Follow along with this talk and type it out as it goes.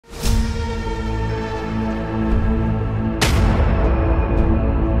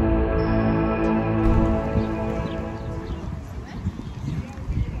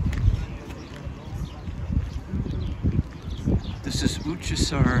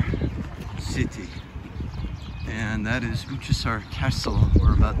Uchisar city, and that is Uchisar Castle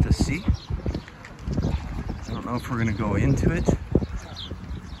we're about to see. I don't know if we're going to go into it,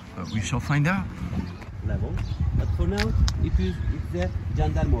 but we shall find out. Level, but for now it's the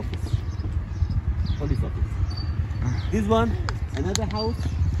gendarme office, police office. This one, another house,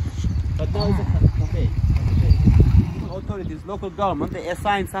 but now it's a cafe. Authorities, local government, they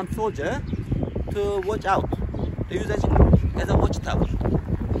assign some soldier to watch out. They use it as a watchtower.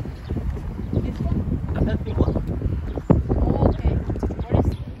 That big one.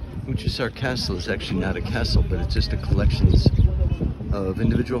 Uchisar Castle is actually not a castle, but it's just a collection of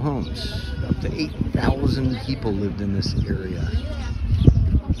individual homes. Up to 8,000 people lived in this area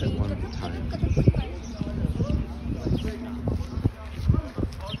at one time.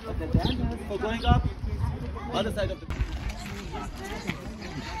 For going up, other side of the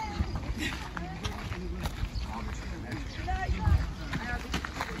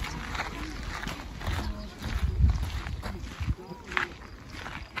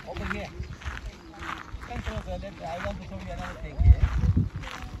over here. Come closer, I want to show you another thing here.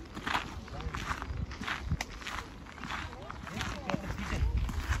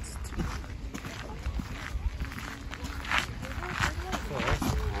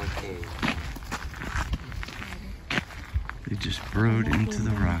 They just burrowed into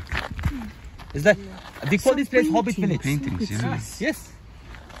the rock. Is that they call this place Hobbit Village? Paintings, yeah. Yes.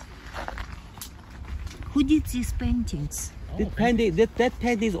 Who did these paintings? That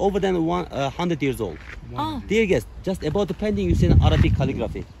painting is over than 100 years old. Oh. Dear guests, just about the painting you see in Arabic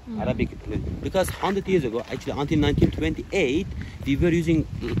calligraphy. Because 100 years ago, actually until 1928, we were using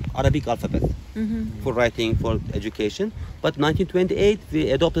Arabic alphabet for writing, for education. But 1928, we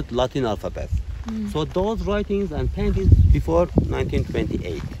adopted Latin alphabet. So those writings and paintings before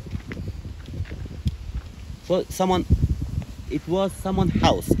 1928. So it was someone's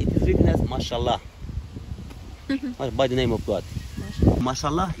house. It is written as Mashallah, by the name of God.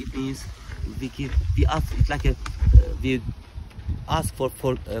 Mashallah, it means we ask. It's like we ask for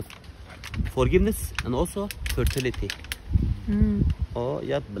forgiveness and also fertility, or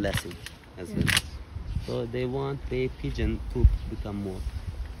blessing as well. So they want the pigeon to become more.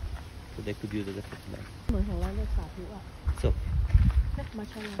 So they could use it as a fertilizer. So,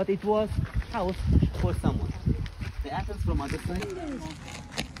 but it was house for someone. The apples from other side.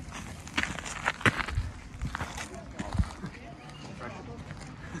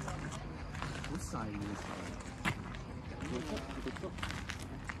 What side is this?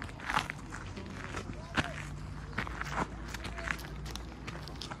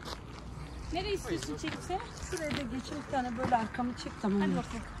 Nereye istiyorsun çekse? Şuraya da geçin bir tane böyle arkamı çek tamam. Hadi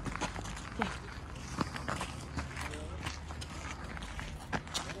bakalım. Gel.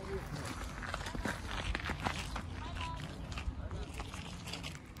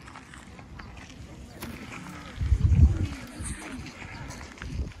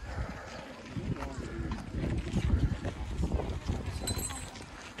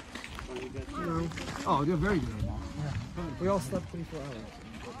 Oh, they're very good. Yeah. We all slept 24 hours.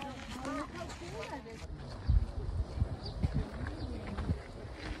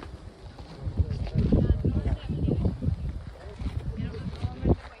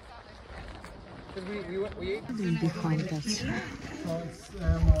 Behind us.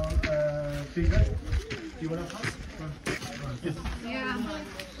 Bigger. You want to pass? Yeah.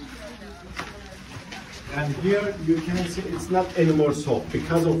 And here you can see it's not anymore soft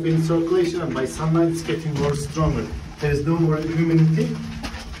because of wind circulation and by sunlight it's getting more stronger. There is no more humidity.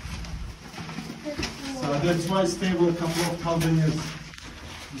 So that's why it's stable a couple of thousand years.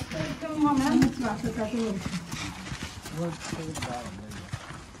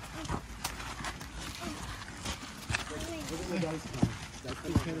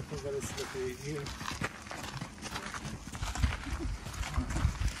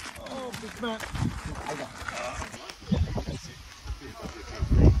 Oh, big man.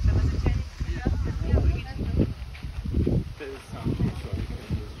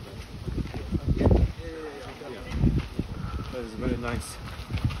 That is very nice.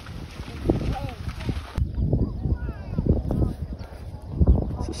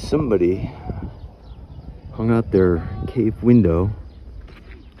 So somebody hung out their cave window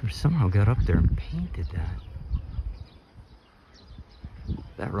or somehow got up there and painted that.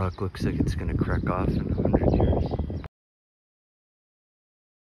 That rock looks like it's going to crack off in 100 years.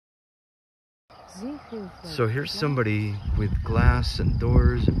 So here's somebody with glass and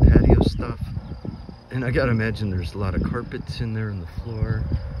doors and patio stuff. And I gotta imagine there's a lot of carpets in there on the floor.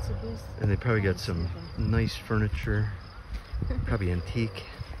 And they probably got some nice furniture, probably antique.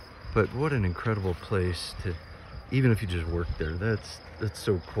 But what an incredible place to even if you just work there, that's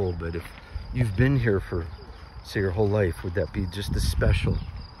so cool. But if you've been here for, say, your whole life, would that be just as special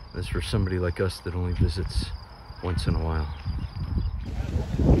as for somebody like us that only visits once in a while?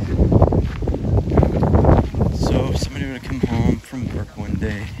 So somebody would come home from work one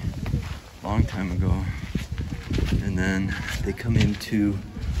day, long time ago, and then they come into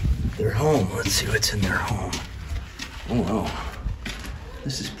their home. Let's see what's in their home. Oh wow,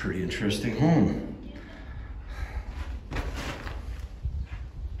 this is a pretty interesting home.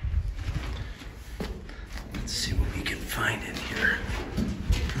 Let's see what we can find in here.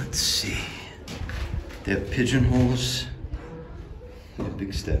 Let's see. They have pigeonholes. They have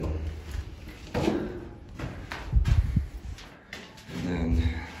big step. And then,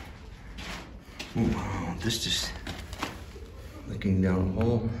 oh wow, this just looking down a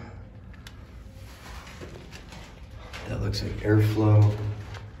hole. That looks like airflow.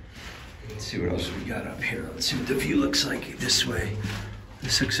 Let's see what else we got up here. Let's see what the view looks like this way.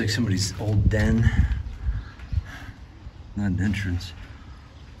 This looks like somebody's old den. Not an entrance.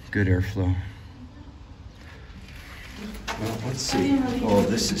 Good airflow. Well, let's see. Oh,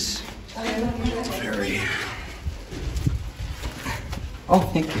 this is very... Oh,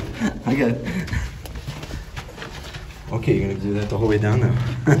 thank you. I got it. Okay, you're gonna do that the whole way down now.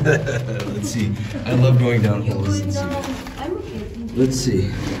 Let's see. I love going down holes. Let's see.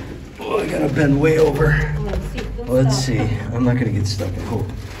 Oh, I gotta bend way over. Let's see. I'm not gonna get stuck, I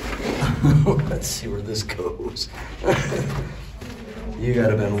hope. Let's see where this goes. You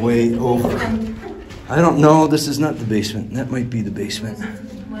gotta bend way over. I don't know. This is not the basement. That might be the basement.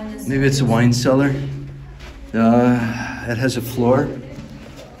 Maybe it's a wine cellar. It has a floor.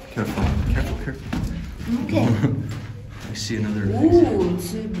 Careful, careful, careful. Okay. I see another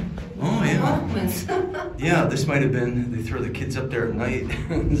exit. Oh, yeah. Yeah, this might have been, they throw the kids up there at night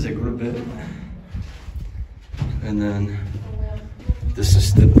as they go to bed. And then this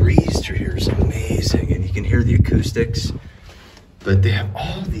is the breeze through here is amazing. And you can hear the acoustics. But they have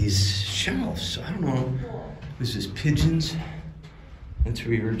all these shelves. So I don't know. This is pigeons. That's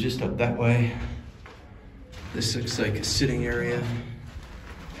where we were, just up that way. This looks like a sitting area.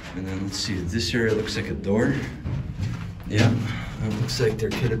 And then let's see, this area looks like a door. Yeah, it looks like there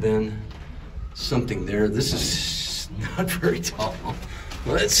could have been something there. This is not very tall.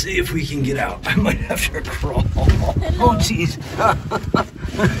 Let's see if we can get out. I might have to crawl. Oh, jeez.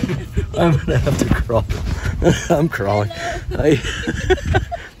 I'm gonna have to crawl. I'm crawling.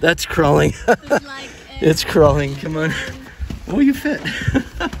 That's crawling. It's crawling. Come on. Oh, you fit.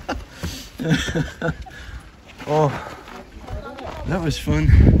 Oh, that was fun.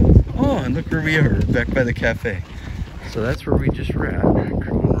 Oh, and look where we are, back by the cafe. So that's where we just were at,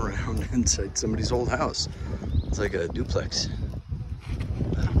 crawling around inside somebody's old house. It's like a duplex.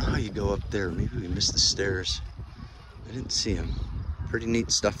 I don't know how you go up there. Maybe we missed the stairs. I didn't see them. Pretty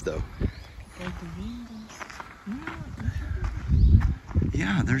neat stuff, though.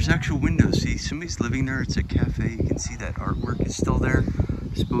 Yeah, there's actual windows. See, somebody's living there. It's a cafe. You can see that artwork is still there.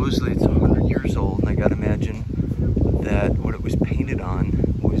 Supposedly it's 100 years old, and I gotta imagine that what it was painted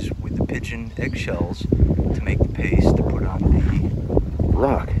on was with the pigeon eggshells to make the paste to put on the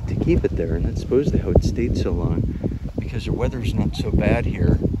rock to keep it there. And that's supposedly how it stayed so long. Because the weather's not so bad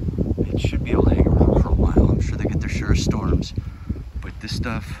here, it should be able to hang around for a while. I'm sure they get their share of storms, but this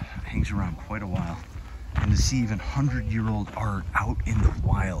stuff hangs around quite a while. And to see even 100-year-old art out in the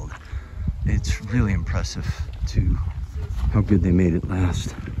wild, it's really impressive to how good they made it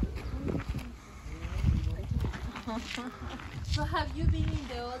last. So have you been in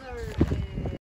the old